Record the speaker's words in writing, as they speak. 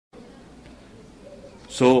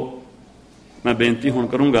सो मैं बेनती हुण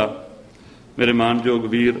करूँगा मेरे मानयोग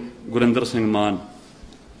वीर गुरिंदर सिंह मान,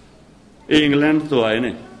 ये इंग्लैंड तो आए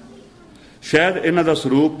ने, शायद इन्हां दा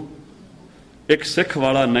स्वरूप एक सिख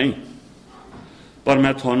वाला नहीं, पर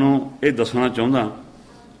मैं तुहानूं ये दसना चाहुंदा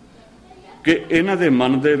कि इन्हां दे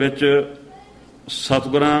मन दे विच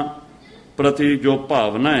सतगुरां प्रति जो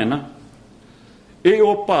भावना है ना, ये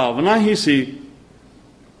वो भावना ही सी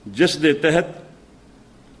जिस दे तहत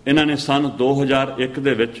इन्हां ने सन 2001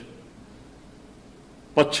 दे विच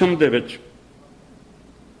पश्चिम दे विच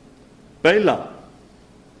पहला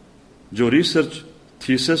जो रिसर्च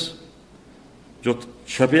थीसिस जो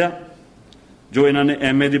छपिया, जो इन्हां ने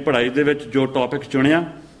MA की पढ़ाई दे विच जो टॉपिक चुनिया,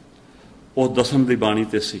 वो दसम की बाणी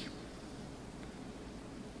ते सी।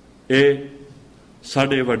 ये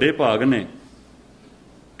साडे वड्डे भाग ने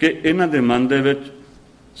कि इन्हां दे मन दे विच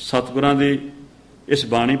सतगुरां दी इस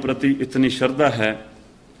बाणी प्रति इतनी श्रद्धा है।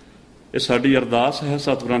 ये साडी अरदास है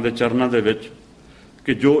सतगुरां दे चरनां दे विच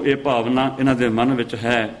कि जो ये भावना इन्हां दे मन विच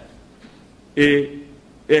है, ये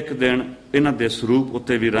एक दिन इन्हां दे स्वरूप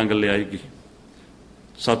उत्ते भी रंग लियाएगी।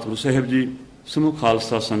 सतगुरु साहिब जी समूह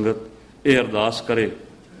खालसा संगत ये अरदास करे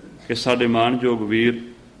कि साडे मानयोग वीर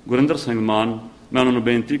गुरिंदर सिंह मान, मैं उन्होंने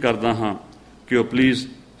बेनती करदा हाँ कि वो प्लीज़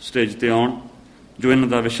स्टेज ते आउण। जो इन्हां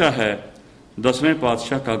दा विशा है 10वें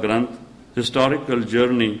पातशाह का ग्रंथ, historical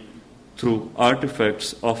journey through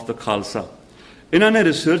artefacts of the Khalsa. इन्हां ने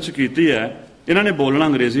रिसर्च की है, इन्हां ने बोलना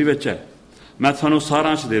अंग्रेजी विच है, मैं तुहानूं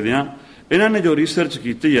सारांश दे दियां। इन्हां ने जो रिसर्च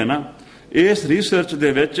की है ना, इस रिसर्च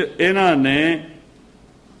दे विच इन्हां ने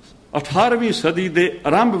 18वीं सदी के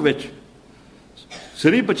आरंभ विच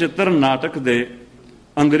श्री बचित्र नाटक के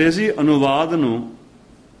अंग्रेजी अनुवाद नूं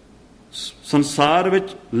संसार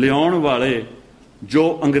विच लियाउण वाले जो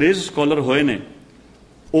अंग्रेज स्कॉलर होए ने,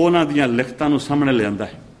 उन्हां दीयां लिखतां नूं सामने लिआंदा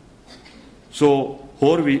है। सो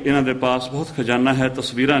होर भी इन्हां दे पास बहुत खजाना है,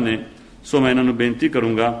 तस्वीरां ने। सो मैं इन्हां नूं बेनती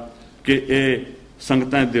करूँगा कि ये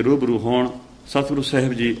संगतां दे रूबरू होण। सतगुरु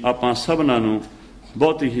साहिब जी आपां सबनां नूं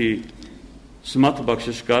बहुत ही समत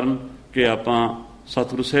बख्शिश करन कि आपां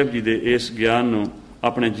सतगुरु साहिब जी दे इस ज्ञान नूं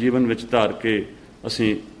अपने जीवन विच धार के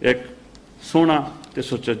असीं एक सोहना ते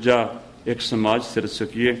सुचज्जा एक समाज सिर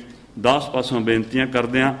सकीए। दास पासों बेनतियां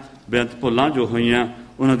करदिआं बेअंत भुलां जो होईआं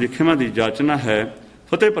उन्हां दी खिमा दी जाचना है।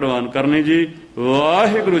 फतेह प्रवान करनी जी।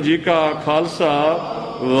 वाहिगुरू जी का खालसा,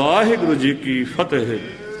 वाहिगुरू जी की फतेह।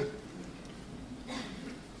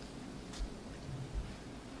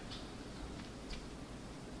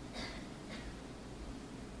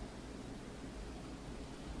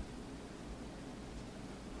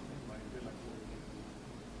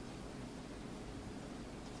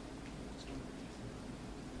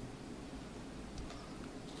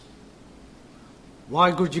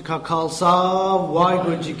 वाहिगुरू जी का खालसा,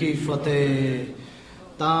 वाहिगुरू जी की फतेह।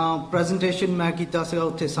 ਤਾਂ ਪ੍ਰੈਜੈਂਟੇਸ਼ਨ ਮੈਂ ਕੀਤਾ ਸੀਗਾ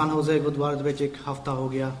ਉੱਥੇ ਸਨ ਹੋਜ਼ੇ ਗੁਰਦੁਆਰੇ ਦੇ ਵਿੱਚ, 1 ਹਫ਼ਤਾ ਹੋ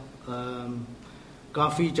ਗਿਆ।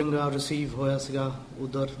 ਕਾਫੀ ਚੰਗਾ ਰਿਸੀਵ ਹੋਇਆ ਸੀਗਾ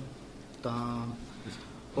ਉਧਰ। ਤਾਂ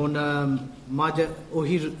ਹੁਣ ਮੈਂ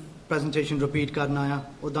ਉਹੀ ਪ੍ਰੈਜੈਂਟੇਸ਼ਨ ਰਿਪੀਟ ਕਰਨਾ ਆ।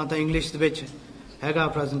 ਉੱਦਾਂ ਤਾਂ ਇੰਗਲਿਸ਼ ਦੇ ਵਿੱਚ ਹੈਗਾ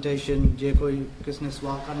ਪ੍ਰੈਜੈਂਟੇਸ਼ਨ, ਜੇ ਕੋਈ ਕਿਸ ਨੇ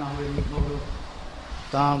ਸਵਾਲ ਕਰਨਾ ਹੋਵੇ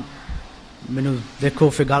ਤਾਂ ਮੈਨੂੰ ਦੇਖੋ,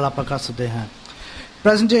 ਫਿਰ ਗੱਲ ਆਪਾਂ ਕਰ ਸਕਦੇ ਹਾਂ।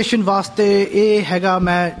 ਪ੍ਰੈਜੈਂਟੇਸ਼ਨ ਵਾਸਤੇ ਇਹ ਹੈਗਾ,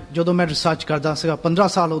 ਮੈਂ ਜਦੋਂ ਮੈਂ ਰਿਸਰਚ ਕਰਦਾ ਸੀਗਾ 15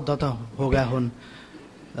 ਸਾਲ ਉੱਦਾਂ ਤਾਂ ਹੋ ਗਿਆ ਹੁਣ।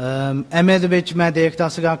 MA ਦੇ ਵਿੱਚ ਮੈਂ ਦੇਖਦਾ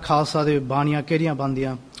ਸੀਗਾ ਖਾਲਸਾ ਦੇ ਬਾਣੀਆਂ ਕਿਹੜੀਆਂ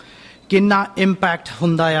ਬਣਦੀਆਂ, ਕਿੰਨਾ ਇੰਪੈਕਟ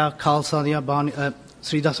ਹੁੰਦਾ ਆ ਖਾਲਸਾ ਦੀਆਂ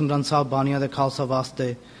ਸ੍ਰੀ ਦਸਮ ਗ੍ਰੰਥ ਸਾਹਿਬ ਬਾਣੀਆਂ ਦੇ ਖਾਲਸਾ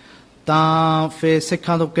ਵਾਸਤੇ। ਤਾਂ ਫਿਰ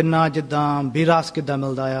ਸਿੱਖਾਂ ਤੋਂ ਕਿੰਨਾ ਜਿੱਦਾਂ ਵਿਰਾਸ ਕਿੱਦਾਂ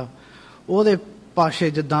ਮਿਲਦਾ ਆ, ਉਹਦੇ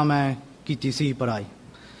ਪਾਸੇ ਜਿੱਦਾਂ ਮੈਂ ਕੀਤੀ ਸੀ ਪੜ੍ਹਾਈ।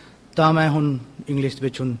 ਤਾਂ ਮੈਂ ਹੁਣ ਇੰਗਲਿਸ਼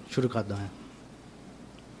ਵਿੱਚ ਹੁਣ ਸ਼ੁਰੂ ਕਰਦਾ ਹਾਂ।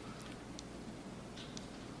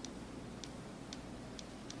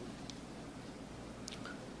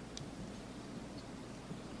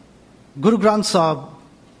 Guru Granth Sahib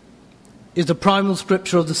is the primal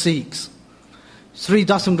scripture of the Sikhs. Sri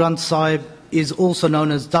Dasam Granth Sahib is also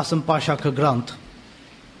known as Dasam Pasha Ka Granth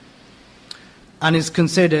and is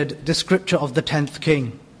considered the scripture of the 10th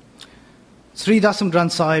king. Sri Dasam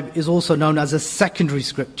Granth Sahib is also known as a secondary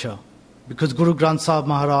scripture because Guru Granth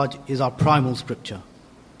Sahib Maharaj is our primal scripture.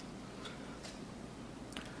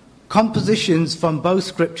 Compositions from both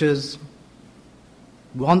scriptures,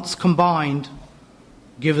 once combined,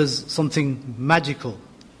 give us something magical.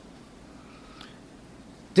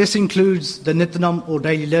 This includes the Nityanam or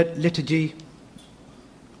daily liturgy,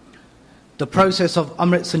 the process of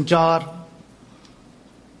Amrit Sanjar,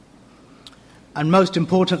 and most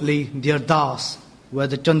importantly, the Ardas, where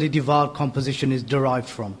the Chandi Divar composition is derived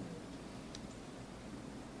from.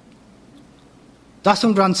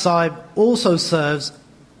 Dasam Granth Sahib also serves,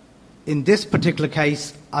 in this particular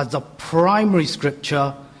case, as the primary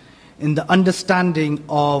scripture in the understanding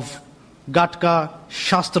of Gatka,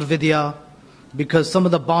 Shastra Vidya, because some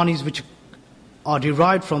of the banis which are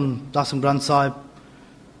derived from Dasam Granth Sahib,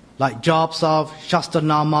 like Jap Sahib, Shastra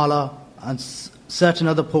Namala, and certain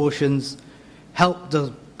other portions, help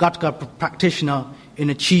the Gatka practitioner in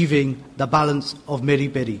achieving the balance of Meri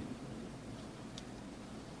Peri.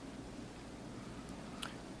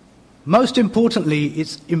 Most importantly,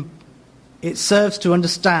 it serves to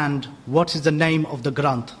understand what is the name of the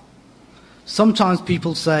Granth. Sometimes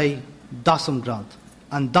people say Dasam Granth,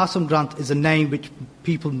 and Dasam Granth is a name which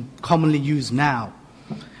people commonly use now.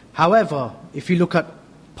 However, if you look at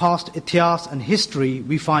past Ityas and history,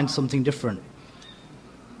 we find something different.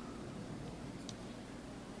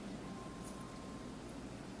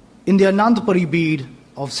 In the Anandapuri Bead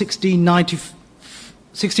of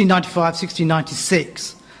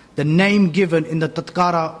 1695-1696, the name given in the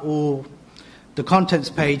Tatkara or the contents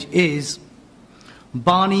page is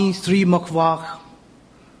Bani Sri Mukhwak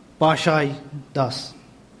Bashai Das.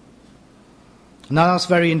 Now that's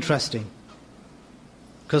very interesting,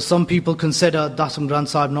 because some people consider Dasam Granth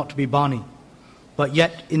Sahib not to be Bani, but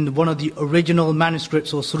yet in one of the original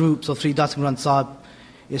manuscripts or swarups of Sri Dasam Granth Sahib,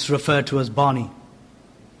 it's referred to as Bani.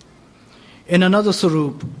 In another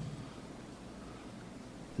swarup,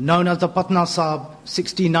 known as the Patna Sahib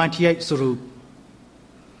 1698 swarup,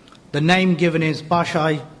 the name given is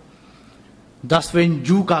Bashai Dasvin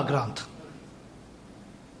Juga Granth.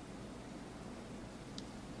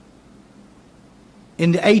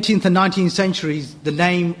 In the 18th and 19th centuries, the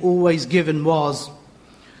name always given was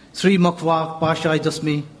Sri Mukhwak Bashai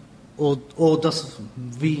Dasmi or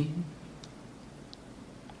Dasvi.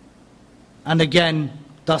 And again,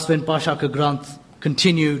 Dasvin Pashaka Granth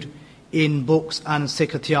continued in books and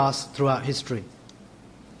Sikh Ityas throughout history.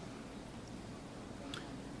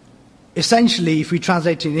 Essentially, if we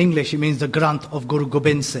translate it in English, it means the Granth of Guru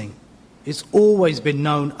Gobind Singh. It's always been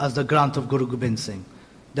known as the Granth of Guru Gobind Singh.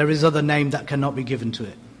 There is other name that cannot be given to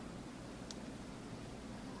it.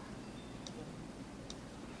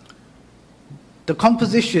 The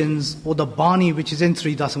compositions or the Bani which is in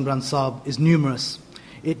Sri Dasam Granth Sahib is numerous.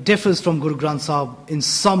 It differs from Guru Granth Sahib in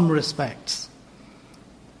some respects.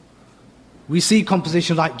 We see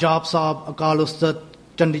compositions like Jap Sahib, Akal Ustat,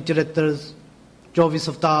 Chandi Charitras,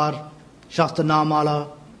 Chovis Avtar, Shastra Namala,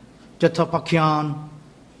 Chritro-Pakhiyan.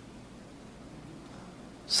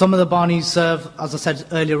 Some of the Banis serve, as I said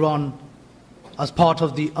earlier on, as part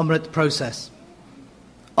of the Amrit process.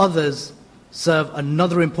 Others serve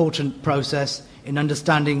another important process in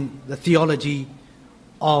understanding the theology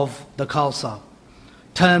of the Khalsa.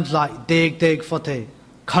 Terms like Deg Deg Fateh,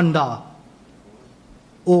 Khanda,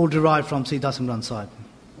 all derived from Sri Dasam Granth Sahib.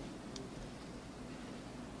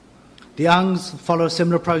 The Angs follow a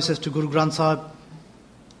similar process to Guru Granth Sahib.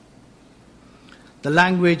 The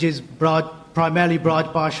language is primarily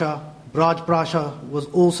Braj Bhasha. Braj Bhasha was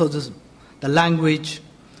also the language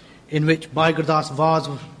in which Bhai Gurdas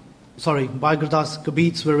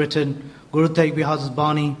Kabits were written, Guru Tegh Bahadur's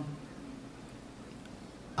Bani,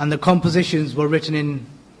 and the compositions were written in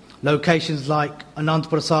locations like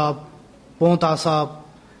Anandpur Sahib, Paonta Sahib,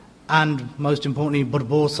 and most importantly,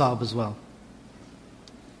 Burbur Sahib as well.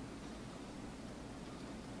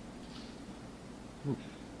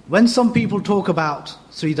 When some people talk about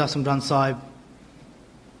Sri Dasam Granth Sahib,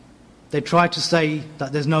 they try to say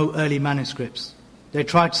that there's no early manuscripts. They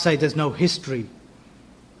try to say there's no history.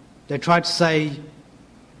 They try to say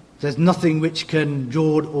there's nothing which can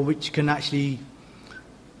jod or which can actually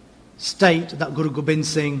state that Guru Gobind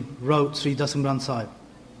Singh wrote Sri Dasam Granth Sahib.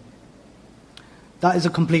 That is a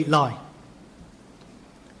complete lie.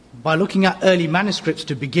 By looking at early manuscripts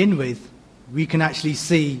to begin with, we can actually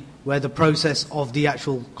see where the process of the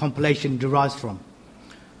actual compilation derives from.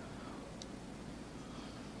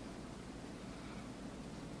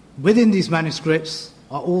 Within these manuscripts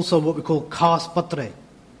are also what we call Khas Patre.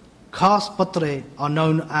 Khas Patre are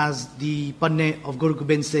known as the Panne of Guru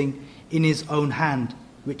Gobind Singh in his own hand,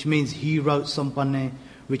 which means he wrote some Panne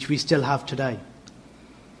which we still have today.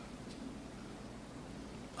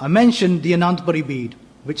 I mentioned the Anandpuri Bead,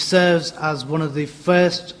 which serves as one of the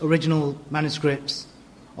first original manuscripts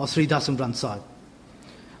of Sri Dasam Granth Sahib.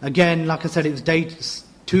 Again, like I said, it was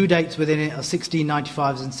two dates within it are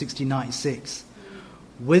 1695 and 1696.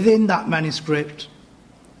 Within that manuscript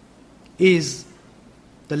is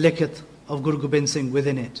the Likhat of Guru Gobind Singh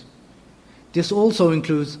within it. This also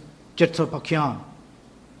includes Chritro-Pakhiyan.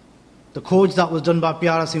 The Khoj that was done by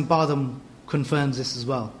Pyara Singh Padam confirms this as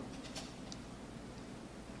well.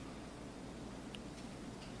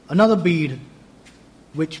 Another bead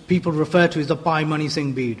which people refer to as the Pai Mani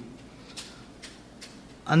Singh bead.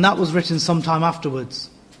 And that was written sometime afterwards.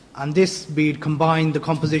 And this bead combined the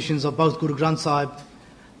compositions of both Guru Granth Sahib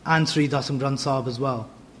and Sri Dasam Granth Sahib as well.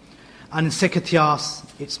 And in Sikh Ityas,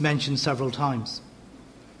 it's mentioned several times.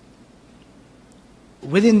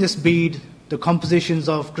 Within this bead, the compositions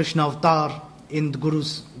of Krishna Avatar in the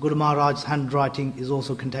Guru Maharaj's handwriting is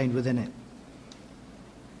also contained within it.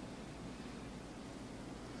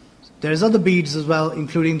 There's other beads as well,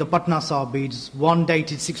 including the Patna Sahib beads, one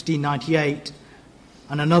dated 1698,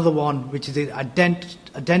 and another one which is an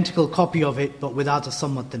identical copy of it, but without a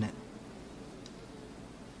sammat in it.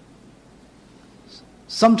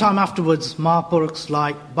 Sometime afterwards, Mahapurukhs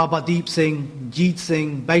like Baba Deep Singh, Jeet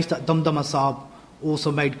Singh, based at Damdama Sahib,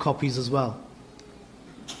 also made copies as well.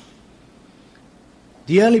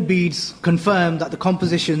 The early beads confirm that the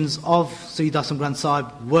compositions of Sri Dasam Granth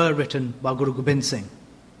Sahib were written by Guru Gobind Singh.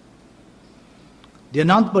 The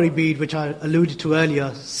Anandpuri bead, which I alluded to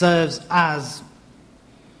earlier, serves as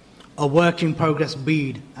a work in progress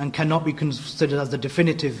bead and cannot be considered as the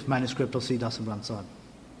definitive manuscript of Sri Dasam Granth Sahib.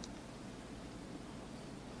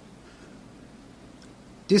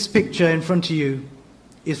 This picture in front of you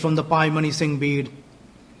is from the Pai Mani Singh bead,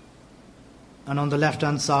 and on the left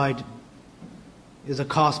hand side is a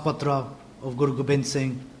Khas Patra of Guru Gobind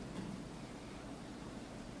Singh.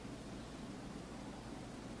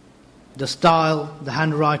 The style, the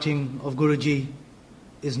handwriting of Guruji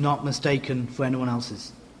is not mistaken for anyone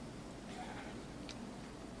else's.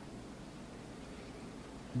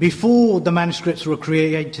 Before the manuscripts were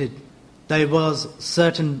created, there was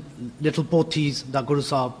certain little pothis that Guru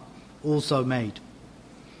Sahib also made.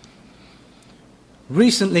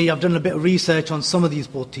 Recently, I've done a bit of research on some of these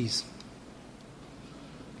pothis.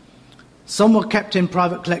 Some were kept in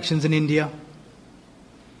private collections in India.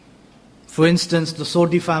 For instance, the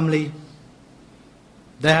Sodhi family,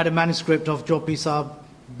 they had a manuscript of Jopi Sahib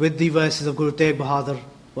with the verses of Guru Tegh Bahadur,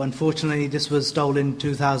 but unfortunately this was stolen in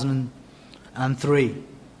 2003.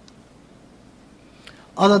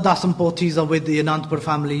 Other Dasam pothis are with the Anandpur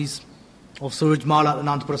families of Suraj Mala and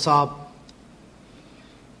Anandpur Sahib.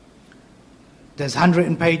 There's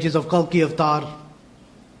handwritten pages of Kalki Avatar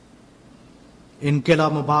in Kila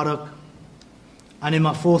Mubarak, and in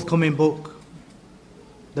my forthcoming book,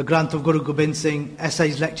 the Granth of Guru Gobind Singh,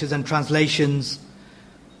 Essays, Lectures and Translations,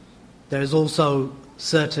 there is also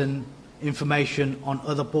certain information on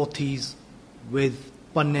other pothis with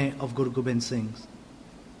Panne of Guru Gobind Singh's.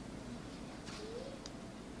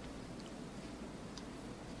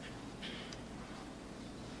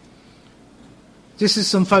 This is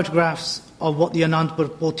some photographs of what the Anandpur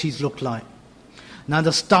pothis look like. Now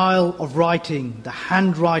the style of writing, the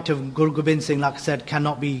handwriting of Guru Gobind Singh, like I said,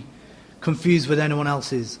 cannot be confused with anyone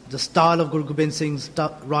else's. The style of Guru Gobind Singh's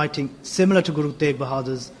writing, similar to Guru Tegh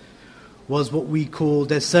Bahadur's, was what we call,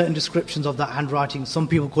 there's certain descriptions of that handwriting. Some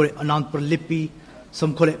people call it Anandpur Lipi,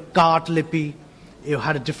 some call it Kart Lipi. It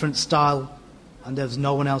had a different style, and there was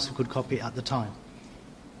no one else who could copy it at the time.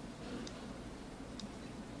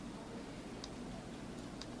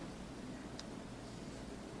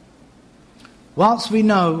 Whilst we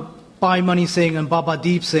know Pai Mani Singh and Baba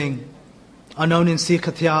Deep Singh are known in Sikh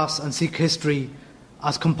Ityas and Sikh history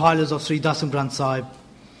as compilers of Sri Dasam Granth Sahib,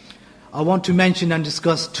 I want to mention and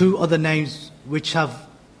discuss two other names which have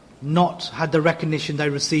not had the recognition they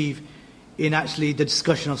receive in actually the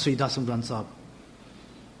discussion of Sri Dasam Granth Sahib.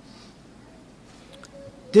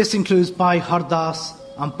 This includes Pai Hardas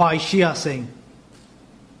and Pai Shia Singh.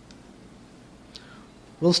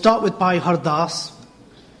 We'll start with Pai Hardas.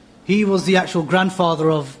 He was the actual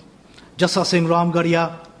grandfather of Jassa Singh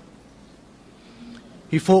Ramgarhia.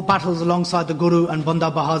 He fought battles alongside the Guru and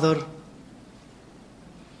Banda Bahadur.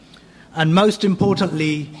 And most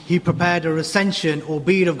importantly, he prepared a recension or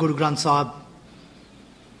bead of Guru Granth Sahib,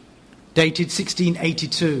 dated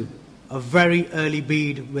 1682, a very early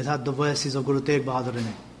bead which had the verses of Guru Tegh Bahadur in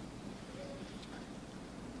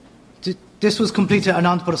it. This was completed at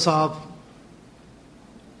Anandpur Sahib.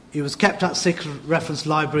 It was kept at Sikh Reference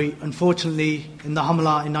Library. Unfortunately, in the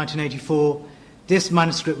Hamla in 1984, this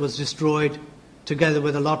manuscript was destroyed together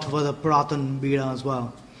with a lot of other Puratan Bida as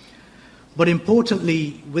well. But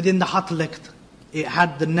importantly, within the Hatlikht, it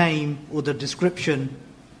had the name or the description,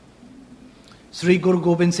 Sri Guru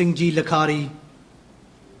Gobind Singh Ji Lakhari,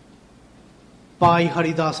 Pai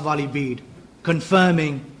Haridas Wali Bead,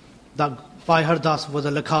 confirming that Pai Haridas was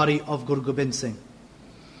a Lakhari of Guru Gobind Singh.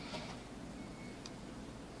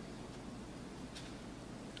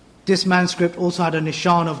 This manuscript also had a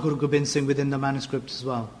nishan of Guru Gobind Singh within the manuscript as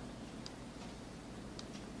well.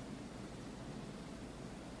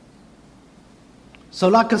 So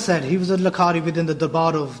like I said, he was a Lakhari within the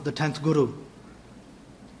Darbar of the 10th Guru.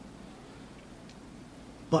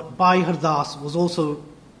 But Pai Hardas was also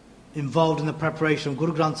involved in the preparation of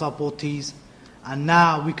Guru Granth Sahib Pothis, and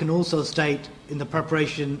now we can also state in the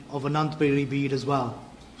preparation of Anandpuri bead as well.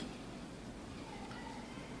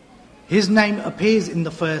 His name appears in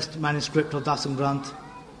the first manuscript of Dasam Granth,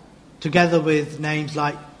 together with names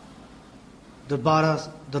like Darbari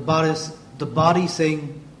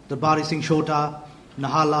Singh Shota,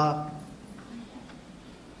 Nahala,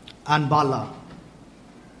 and Bala.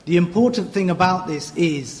 The important thing about this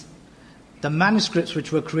is the manuscripts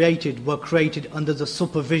which were created under the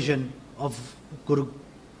supervision of Guru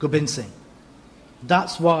Gobind Singh.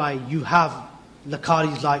 That's why you have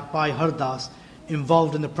Lakaris like Bhai Hardas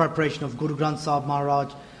involved in the preparation of Guru Granth Sahib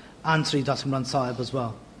Maharaj and Sri Dasam Granth Sahib as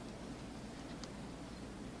well.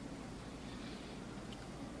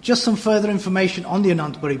 Just some further information on the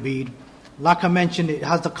Anandpuri bead. Like I mentioned, it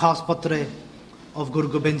has the Khas Patre of Guru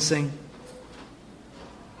Gobind Singh.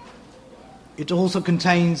 It also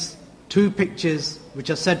contains 2 pictures which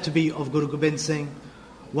are said to be of Guru Gobind Singh.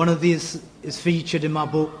 One of these is featured in my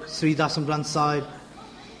book, Sri Dasam Granth Sahib,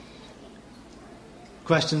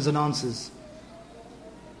 Questions and Answers.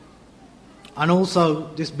 And also,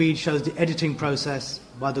 this bead shows the editing process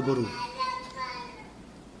by the Guru.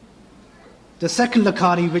 The second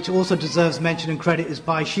Lakari, which also deserves mention and credit, is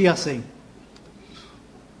by Shia Singh.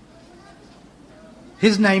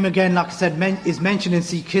 His name, again, like I said, is mentioned in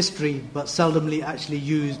Sikh history, but seldomly actually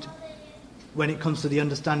used when it comes to the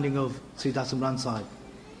understanding of Sri Dasam Granth Sahib.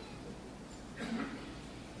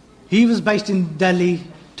 He was based in Delhi,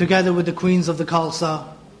 together with the queens of the Khalsa,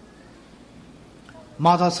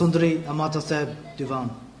 Mata Sundari and Mata Sahib Diwan.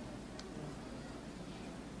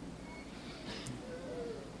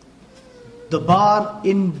 The bar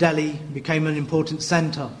in Delhi became an important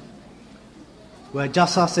centre, where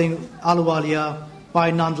Jassa Singh Ahluwalia,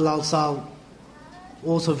 Bhai Nandlal Sal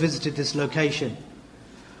also visited this location.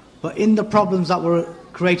 But in the problems that were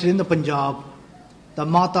created in the Punjab, the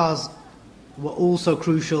Matas were also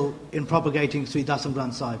crucial in propagating Sri Dasam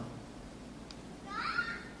Granth Sahib.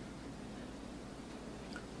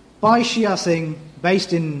 Bhai Shia Singh,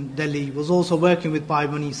 based in Delhi, was also working with Bhai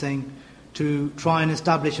Mani Singh to try and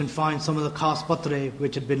establish and find some of the Khas Patre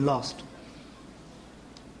which had been lost.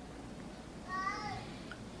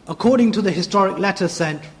 According to the historic letter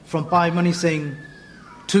sent from Bhai Mani Singh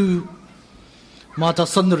to Mata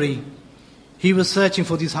Sundari, he was searching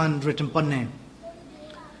for these handwritten panne.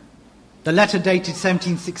 The letter dated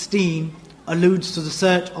 1716 alludes to the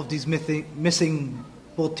search of these missing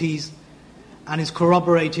pothis and is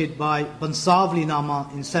corroborated by Bansavli Nama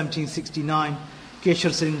in 1769,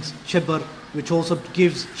 Keshar Singh's Chibar, which also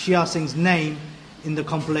gives Shia Singh's name in the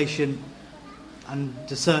compilation and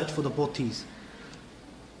the search for the pothis.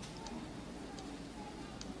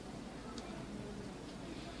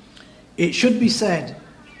 It should be said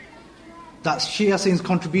that Shia Singh's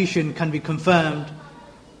contribution can be confirmed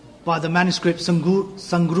by the manuscript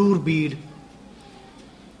Sangrur bead,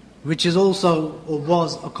 which is also or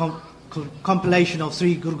was a compilation of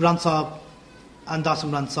Sri Guru Granth Sahib and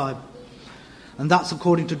Dasam Granth Sahib. And that's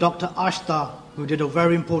according to Dr. Ashta, who did a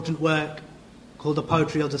very important work called The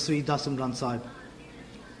Poetry of the Sri Dasam Granth Sahib.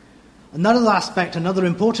 Another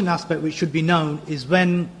important aspect which should be known is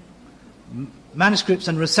when manuscripts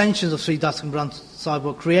and recensions of Sri Dasam Granth Sahib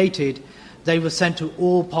were created, they were sent to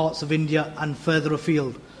all parts of India and further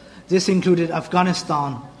afield. This included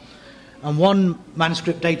Afghanistan, and one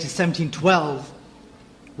manuscript dated 1712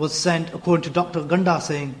 was sent, according to Dr. Gurinder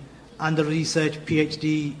Singh and the research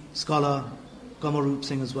PhD scholar Kamarup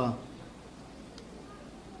Singh as well.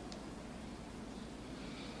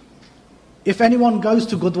 If anyone goes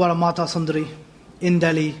to Gurdwara Mata Sundari in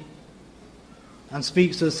Delhi and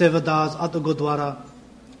speaks to the Sevadars at the Gurdwara,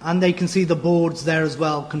 and they can see the boards there as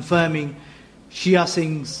well confirming Shia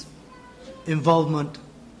Singh's involvement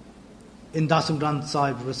in Dasam Granth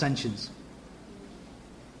Sahib recensions.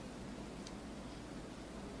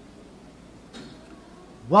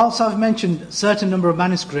 Whilst I've mentioned a certain number of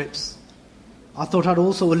manuscripts, I thought I'd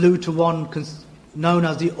also allude to one known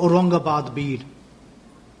as the Aurangabad bead.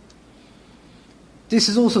 This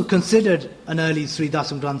is also considered an early Sri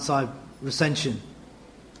Dasam Granth Sahib recension.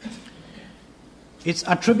 It's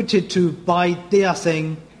attributed to Bhai Daya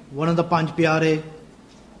Singh, one of the Panch Pyare.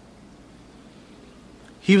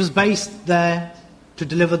 He was based there to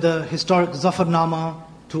deliver the historic Zafarnama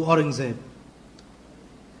to Aurangzeb.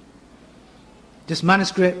 This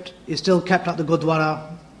manuscript is still kept at the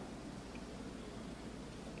Gurdwara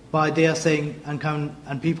by Daya Singh,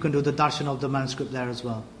 and people can do the darshan of the manuscript there as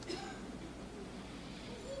well.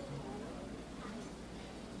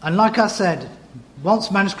 And like I said,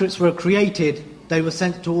 once manuscripts were created, they were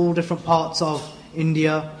sent to all different parts of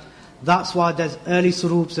India. That's why there's early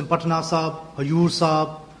Sarups in Patna Sahib, Hajur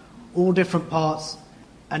Sahib, all different parts.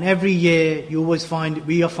 And every year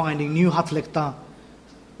we are finding new Hat Likhta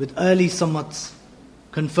with early summits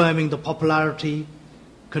confirming the popularity,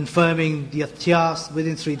 confirming the ityas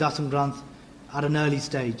within Sri Dasam Granth at an early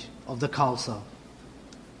stage of the Khalsa.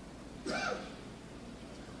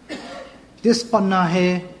 This panna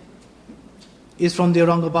here is from the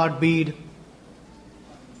Aurangabad bead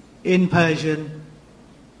in Persian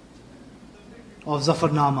of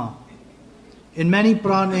Zafarnama. In many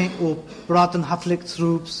Purane or Puratan Hatlik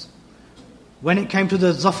Swarups, when it came to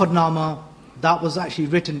the Zafarnama, that was actually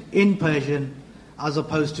written in Persian as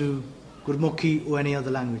opposed to Gurmukhi or any other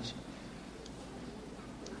language.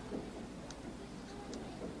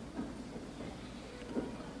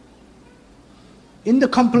 In the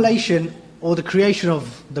compilation or the creation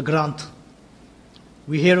of the Granth,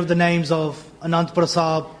 we hear of the names of Anandpur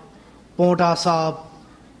Sahib, Paonta Sahib.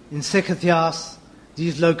 In Sikh Ityas,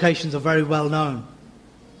 these locations are very well known.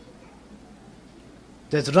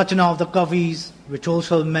 There's Rachana of the Kavis, which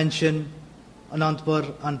also mention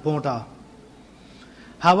Anandpur and Paonta.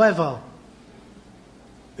 However,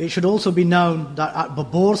 it should also be known that at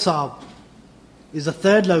Babur Sahib is a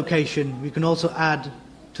third location we can also add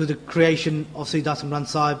to the creation of Sri Dasam Granth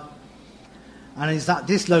Sahib, and is at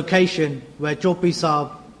this location where Chopi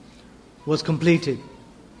Sahib was completed.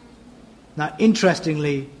 Now,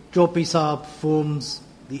 interestingly, Chopi Sahib forms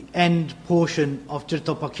the end portion of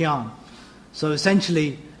Chritro-Pakhiyan. So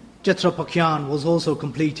essentially, Chritro-Pakhiyan was also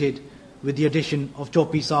completed with the addition of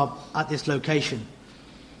Chopi Sahib at this location.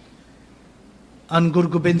 And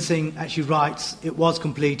Gurinder Singh actually writes it was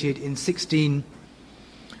completed in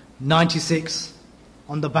 1696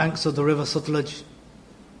 on the banks of the river Sutlej.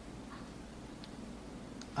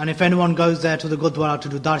 And if anyone goes there to the Gurdwara to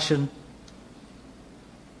do darshan,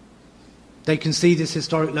 they can see this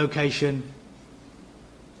historic location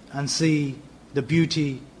and see the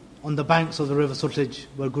beauty on the banks of the river Sutlej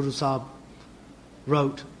where Guru Sahib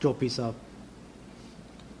wrote Chopi Sahib.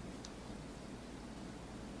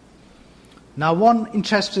 Now, one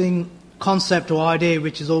interesting concept or idea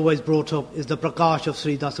which is always brought up is the Prakash of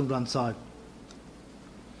Sri Dasam Granth Sahib.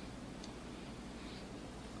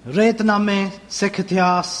 Retname, Sikh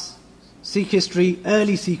Ityas, Sikh history,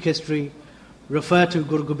 early Sikh history, refer to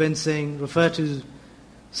Guru Gobind Singh, refer to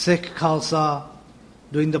Sikh Khalsa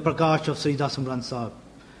doing the Prakash of Sri Dasam Granth Sahib.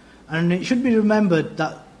 And it should be remembered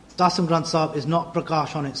that Dasam Granth Sahib is not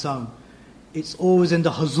Prakash on its own. It's always in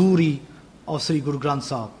the Hazuri of Sri Guru Granth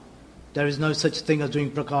Sahib. There is no such thing as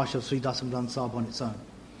doing Prakash of Sri Dasam Granth Sahib on its own.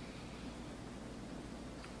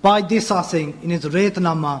 Bhai Desa Singh in his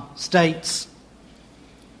Retnama states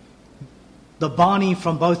the Bani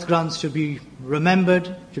from both Granths should be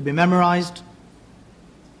remembered, should be memorized.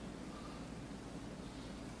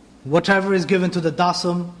 Whatever is given to the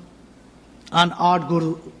Dasam and Ard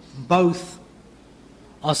Guru, both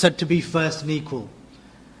are said to be first and equal.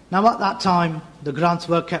 Now, at that time, the Granths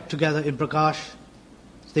were kept together in Prakash.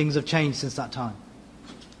 Things have changed since that time.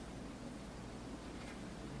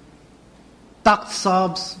 Takht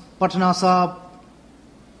Sahibs, Patna Sahib,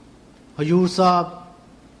 Hajur Sahib,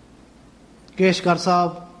 Keshgar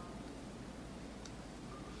Sahib,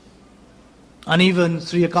 and even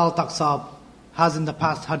Sri Akal Takht Sahib has in the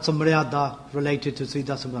past had some Maryada related to Sri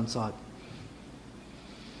Dasam Granth Sahib.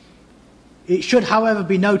 It should, however,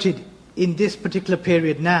 be noted in this particular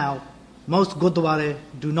period now, most Gurdwara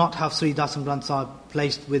do not have Sri Dasam Granth Sahib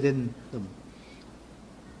placed within them.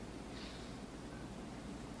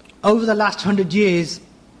 Over the last 100 years,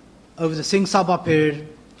 over the Singh Sabha period,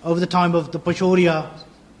 over the time of the Pashoriya,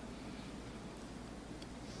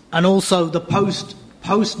 and also the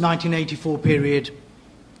post-1984 period,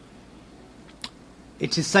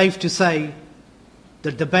 it is safe to say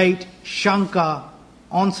the debate, Shanka,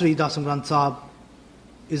 on Sri Dasam Granth Sahib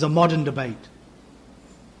is a modern debate.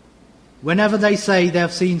 Whenever they say they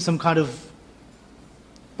have seen some kind of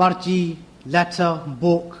parchi, letter,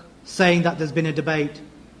 book saying that there's been a debate,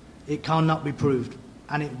 it cannot be proved,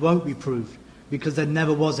 and it won't be proved because there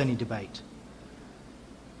never was any debate.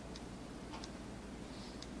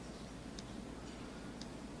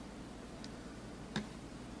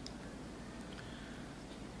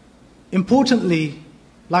 Importantly,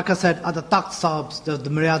 like I said, at the Takht Sahibs, there's the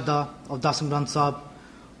Maryada of Dasam Granth Sahib,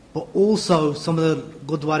 but also some of the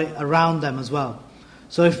Gurdwara around them as well.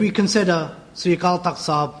 So if we consider Sri Akal Takht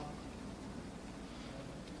Sahib,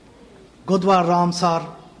 Gurdwara Ramsar,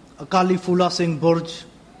 Akali Phula Singh Burj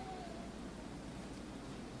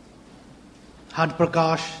had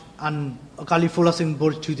Prakash, and Akali Phula Singh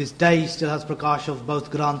Burj to this day still has Prakash of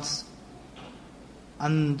both Granths.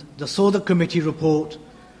 And the Sodak Committee report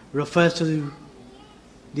refers to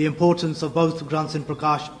the importance of both Granths in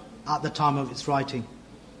Prakash at the time of its writing.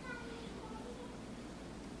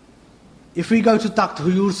 If we go to Takht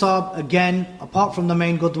Huzur Sahib, again, apart from the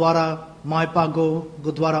main Gurdwara, Mai Pago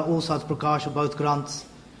Gurdwara also has Prakash of both Granths.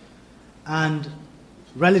 And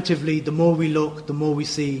relatively, the more we look, the more we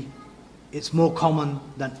see, it's more common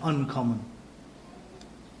than uncommon.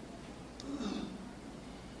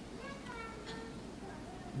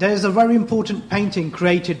 There is a very important painting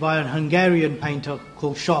created by a Hungarian painter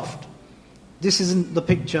called Soft. This isn't the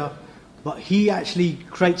picture, but he actually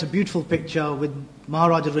creates a beautiful picture with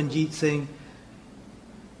Maharaja Ranjit Singh,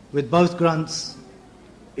 with both Granths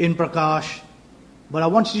in Prakash. But I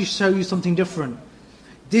wanted to show you something different.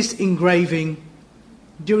 This engraving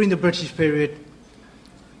during the British period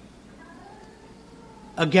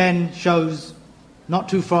again shows not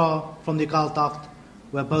too far from the Akal Takht,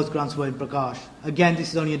 where both Granths were in Prakash. Again, this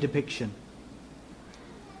is only a depiction.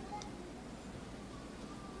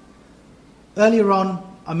 Earlier on,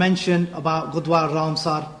 I mentioned about Gurdwara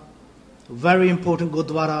Ramsar, a very important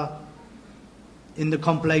Gurdwara in the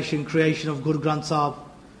compilation creation of Guru Granth Sahib.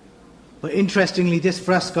 But interestingly, this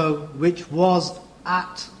fresco, which was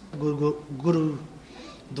at Gurudwara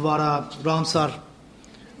Ramsar,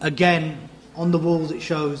 again, on the walls it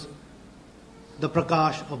shows the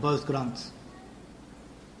Prakash of both Granths.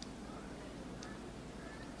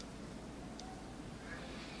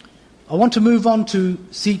 I want to move on to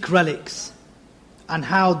Sikh relics and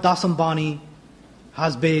how Dasam Bani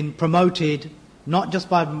has been promoted, not just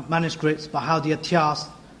by manuscripts, but how the Ityas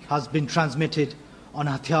has been transmitted on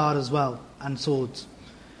Hathiyar as well, and swords.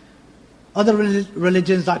 Other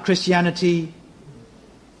religions like Christianity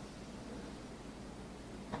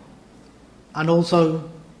and also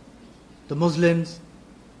the Muslims,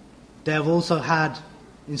 they have also had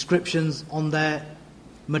inscriptions on their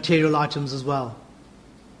material items as well.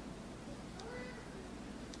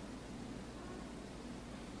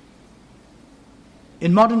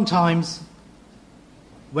 In modern times,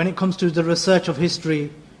 when it comes to the research of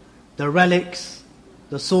history, the relics,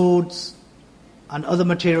 the swords, and other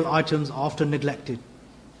material items are often neglected.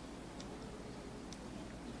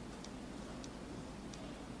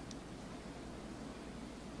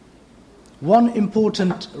 One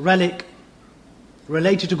important relic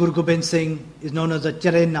related to Guru Gobind Singh is known as a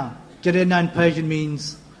Charena. Charena in Persian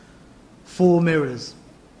means 4 mirrors.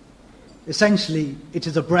 Essentially, it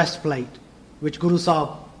is a breastplate which Guru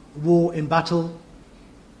Sahib wore in battle,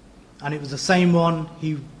 and it was the same one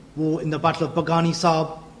he wore in the battle of Bagani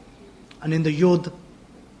Sahib. And in the Yudh,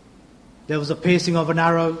 there was a piercing of an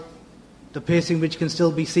arrow, the piercing which can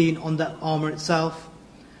still be seen on the armour itself.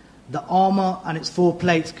 The armour and its 4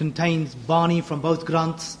 plates contains Bani from both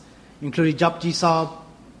Granths, including Japji Sahib,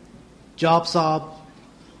 Jap Sahib,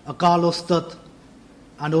 Akal Ustat,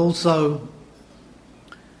 and also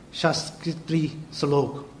Shaskritri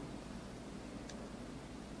Salok.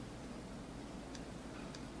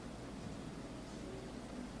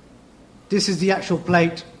 This is the actual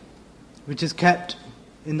plate which is kept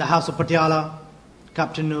in the house of Patiala,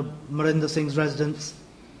 Captain Gurinder Singh's residence,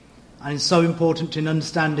 and is so important in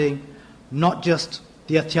understanding not just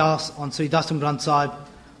the Ityas on Sri Dasam Granth Sahib,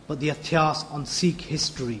 but the Ityas on Sikh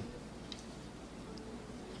history.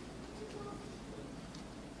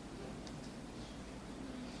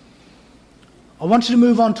 I wanted to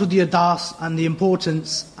move on to the Ardas and the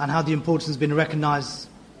importance, and how the importance has been recognised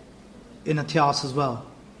in Ityas as well.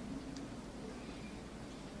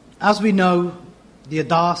 As we know, the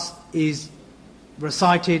Ardas is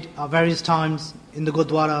recited at various times in the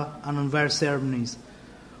Gurdwara and on various ceremonies.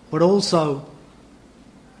 But also,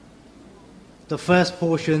 the first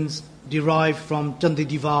portions derive from Chandi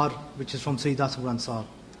Diwar, which is from Sri Dasam Granth Sahib.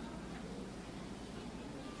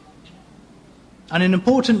 And an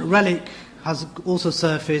important relic has also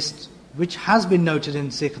surfaced, which has been noted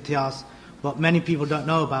in Sikh Ityas, but many people don't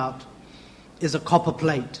know about, is a copper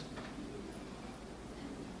plate.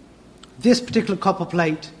 This particular copper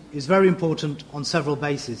plate is very important on several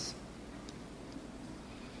bases.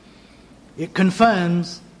 It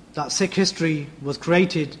confirms that Sikh history was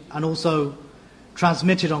created and also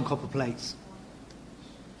transmitted on copper plates.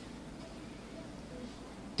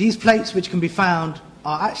 These plates, which can be found,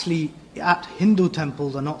 are actually at Hindu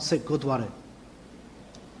temples and not Sikh Gurdwara.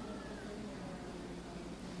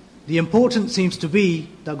 The importance seems to be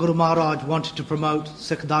that Guru Maharaj wanted to promote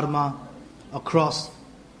Sikh Dharma across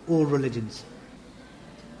all religions.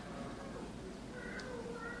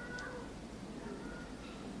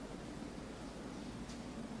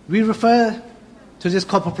 We refer to this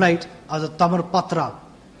copper plate as a Tamar Patra,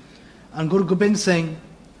 and Guru Gobind Singh,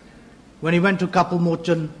 when he went to Kapil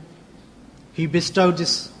Mochan, he bestowed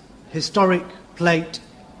this historic plate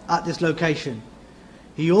at this location.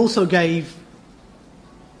 He also gave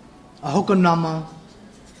a hukamnama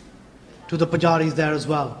to the pujaris there as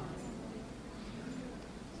well.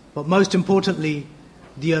 But most importantly,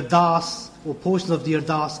 the ardas or portions of the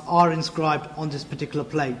ardas are inscribed on this particular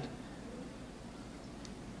plate.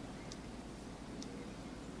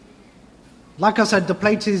 Like I said, the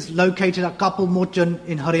plate is located at Kapil Mochan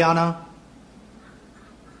in Haryana.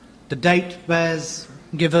 The date was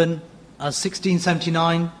given as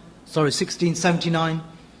 1679,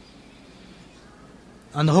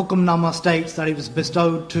 and the Hukamnama states that it was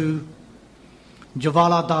bestowed to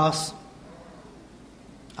Jawala Das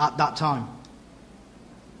at that time.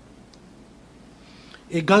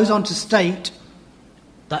 It goes on to state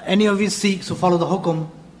that any of his Sikhs who follow the Hukum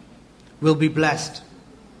will be blessed,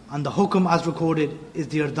 and the Hukum as recorded is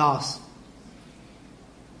the Ardas.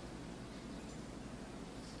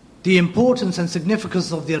 The importance and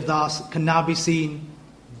significance of the Ardas can now be seen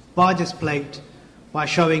by this plate, by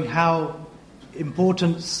showing how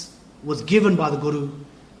importance was given by the Guru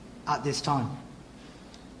at this time.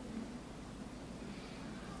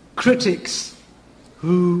 Critics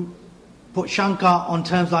who put Shanka on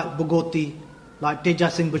terms like Bhagoti, like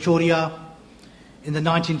Teja Singh Bachoria in the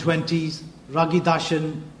 1920s, Ragi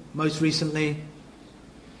Darshan most recently,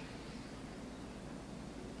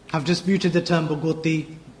 have disputed the term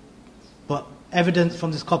Bhagoti, but evidence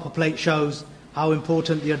from this copper plate shows how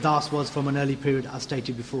important the Ardas was from an early period, as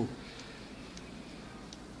stated before.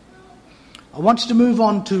 I wanted to move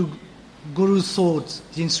on to Guru's swords,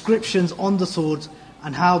 the inscriptions on the swords,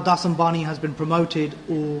 and how Dasam Bani has been promoted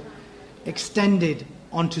or extended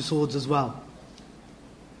onto swords as well.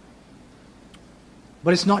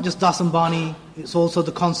 But it's not just Dasam Bani, it's also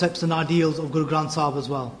the concepts and ideals of Guru Granth Sahib as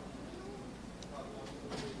well.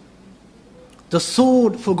 The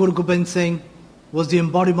sword for Guru Gobind Singh was the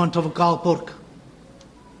embodiment of Akal Purkh.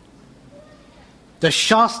 The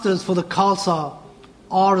Shastras for the Khalsa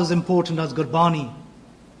are as important as Gurbani.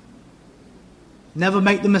 Never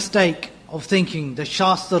make the mistake of thinking the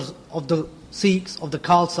Shastras of the Sikhs, of the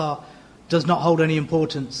Khalsa, does not hold any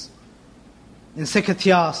importance. In Sikh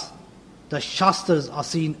Ityas, the Shastras are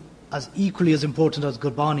seen as equally as important as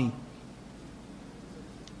Gurbani.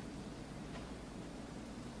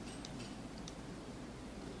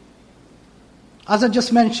 As I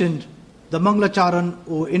just mentioned, the Manglacharan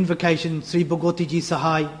or invocation Sri Bhagoti Ji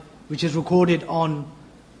Sahai, which is recorded on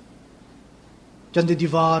Chandi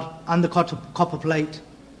Divar and the copper plate,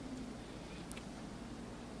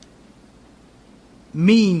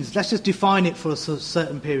 means, let's just define it for a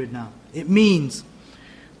certain period now. It means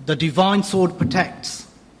the divine sword protects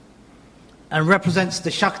and represents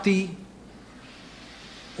the Shakti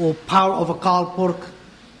or power of Akal Purkh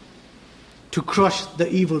to crush the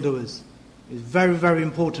evildoers. It's very, very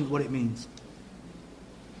important what it means.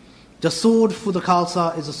 The sword for the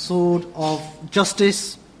Khalsa is a sword of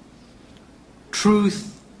justice,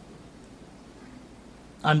 truth,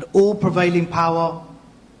 and all-prevailing power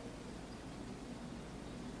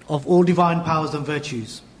of all divine powers and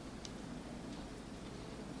virtues.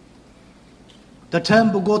 The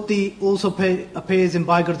term Bhagoti also appears in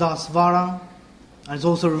Baigardas Varang and is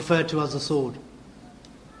also referred to as a sword.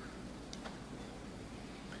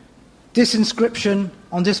 This inscription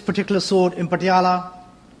on this particular sword in Patiala,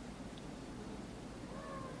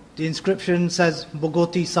 the inscription says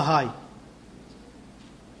Bhagoti Sahai,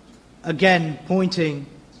 again pointing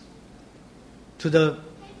to the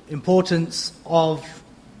importance of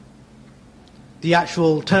the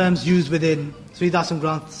actual terms used within Sri Dasam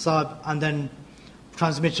Granth Sahib and then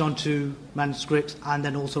transmitted onto manuscripts and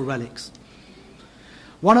then also relics.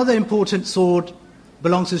 One other important sword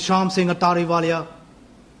belongs to Sham Singh Atari Walia,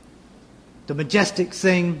 the majestic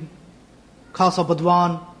Singh, Khalsa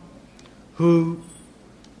Badwan, who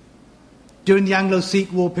during the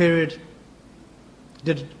Anglo-Sikh war period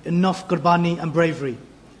did enough Qurbani and bravery.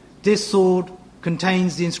 This sword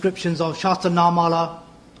contains the inscriptions of Shastra Namala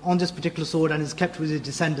on this particular sword and is kept with his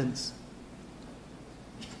descendants.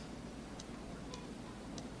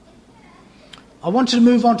 I wanted to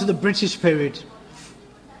move on to the British period.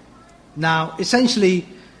 Now, essentially,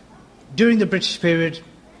 during the British period,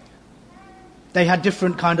 they had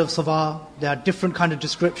different kind of savar, they had different kind of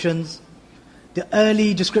descriptions. The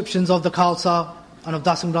early descriptions of the Khalsa and of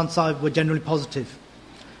Dasam Granth Sahib were generally positive.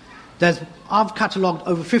 I've catalogued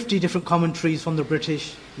over 50 different commentaries from the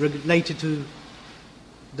British related to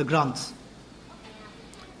the Granths.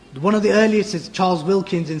 One of the earliest is Charles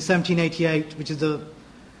Wilkins in 1788, which is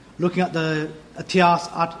looking at the Ityas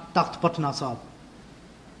at Takht Patna Sahib.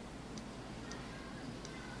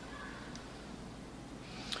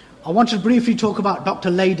 I want to briefly talk about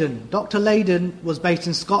Dr. Leyden. Dr. Leyden was based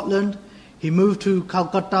in Scotland. He moved to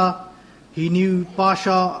Calcutta. He knew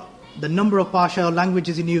Pasha, the number of Pasha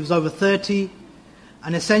languages he knew was over 30.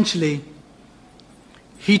 And essentially,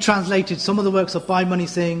 he translated some of the works of Bhai Mani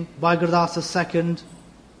Singh, Bhai Gurdas II,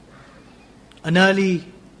 an early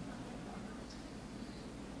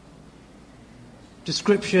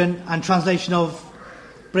description and translation of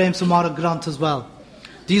Prem Samara Granth as well.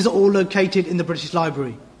 These are all located in the British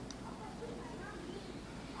Library.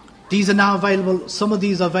 These are now available, some of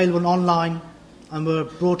these are available online and were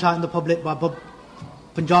brought out in the public by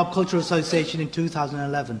Punjab Cultural Association in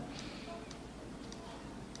 2011.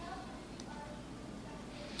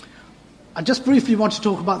 I just briefly want to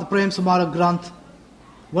talk about the Prem Samara Granth,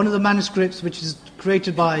 one of the manuscripts which is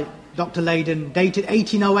created by Dr. Leyden, dated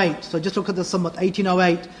 1808. So just look at the summit,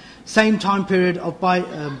 1808, same time period of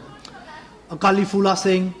Akali Phula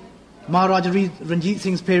Singh, Maharaja Ranjit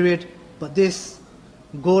Singh's period, but this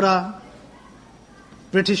Gora,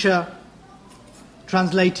 Britisher,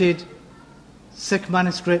 translated Sikh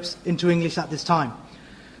manuscripts into English at this time.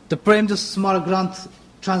 The Prem Samara Granth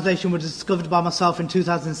translation was discovered by myself in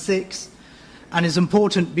 2006 and is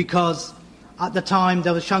important because at the time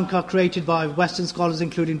there was Shankar created by Western scholars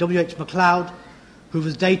including W.H. MacLeod, who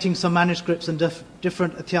was dating some manuscripts and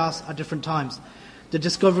different ityas at different times. The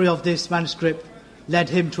discovery of this manuscript led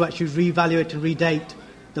him to actually reevaluate and redate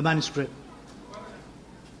the manuscript.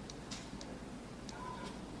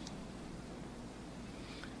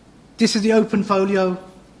 This is the opening folio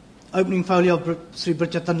of Sri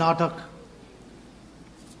Brajata Natak.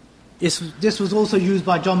 This was also used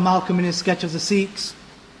by John Malcolm in his sketch of the Sikhs.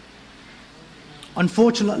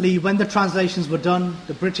 Unfortunately, when the translations were done,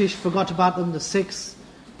 the British forgot about them, the Sikhs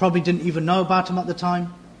probably didn't even know about them at the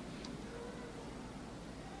time.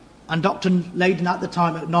 And Dr. Leyden at the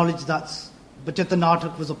time acknowledged that Brajata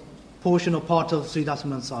Natak was a portion or part of Sri Dasam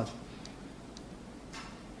Granth.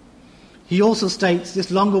 He also states this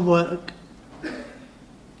longer work,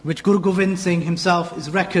 which Guru Gobind Singh himself is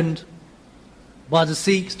reckoned by the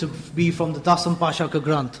Sikhs to be from the Dasam Pasha Ka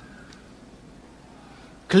Granth.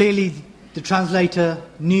 Clearly, the translator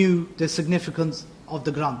knew the significance of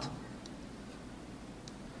the Granth.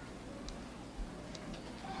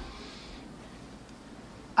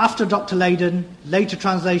 After Dr. Leyden, later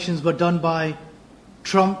translations were done by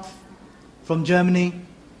Trumpf from Germany,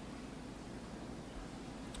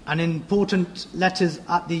 and important letters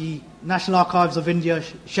at the National Archives of India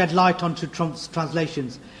shed light onto Trumpf's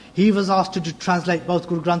translations. He was asked to translate both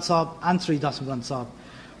Guru Granth Sahib and Sri Dasam Granth Sahib.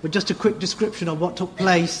 But just a quick description of what took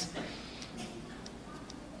place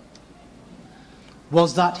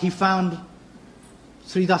was that he found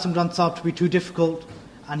Sri Dasam Granth Sahib to be too difficult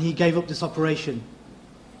and he gave up this operation.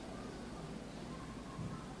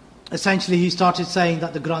 Essentially, he started saying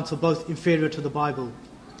that the Granths were both inferior to the Bible.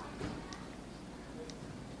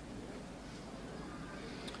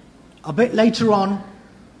 A bit later on,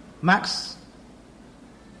 Max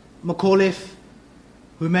McAuliffe,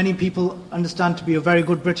 who many people understand to be a very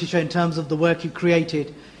good Britisher in terms of the work he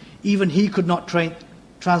created, even he could not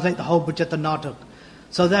translate the whole Brajata Natak.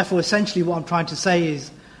 So therefore, essentially what I'm trying to say is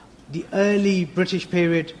the early British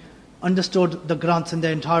period understood the Granths in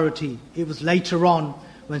their entirety. It was later on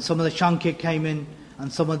when some of the Shankar came in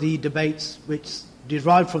and some of the debates which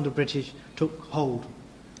derived from the British took hold.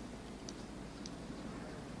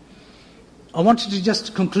 I wanted to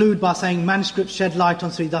just conclude by saying manuscripts shed light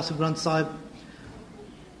on Sri Dasam Granth Sahib.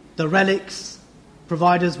 The relics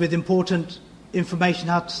provide us with important information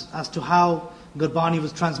as to how Gurbani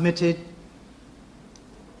was transmitted.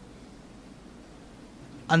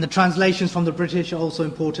 And the translations from the British are also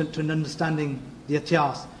important to understanding the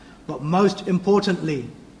ityas. But most importantly,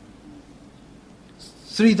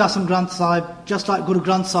 Sri Dasam Granth Sahib, just like Guru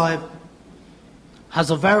Granth Sahib,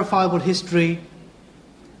 has a verifiable history,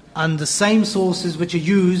 and the same sources which are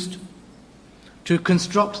used to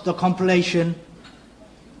construct the compilation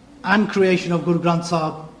and creation of Guru Granth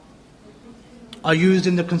Sahib are used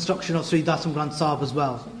in the construction of Sri Dasam Granth Sahib as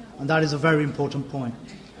well. And that is a very important point.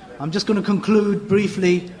 I'm just going to conclude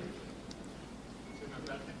briefly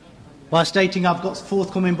by stating I've got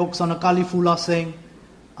forthcoming books on Akali Phula Singh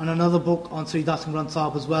and another book on Sri Dasam Granth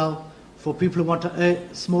Sahib as well. For people who want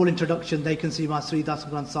a small introduction, they can see my Sri Dasam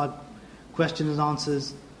Granth Sahib questions and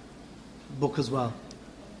answers book as well.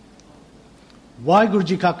 Waheguru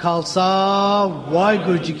Ji Ka Khalsa,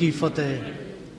 Waheguru Ji Ki Fateh.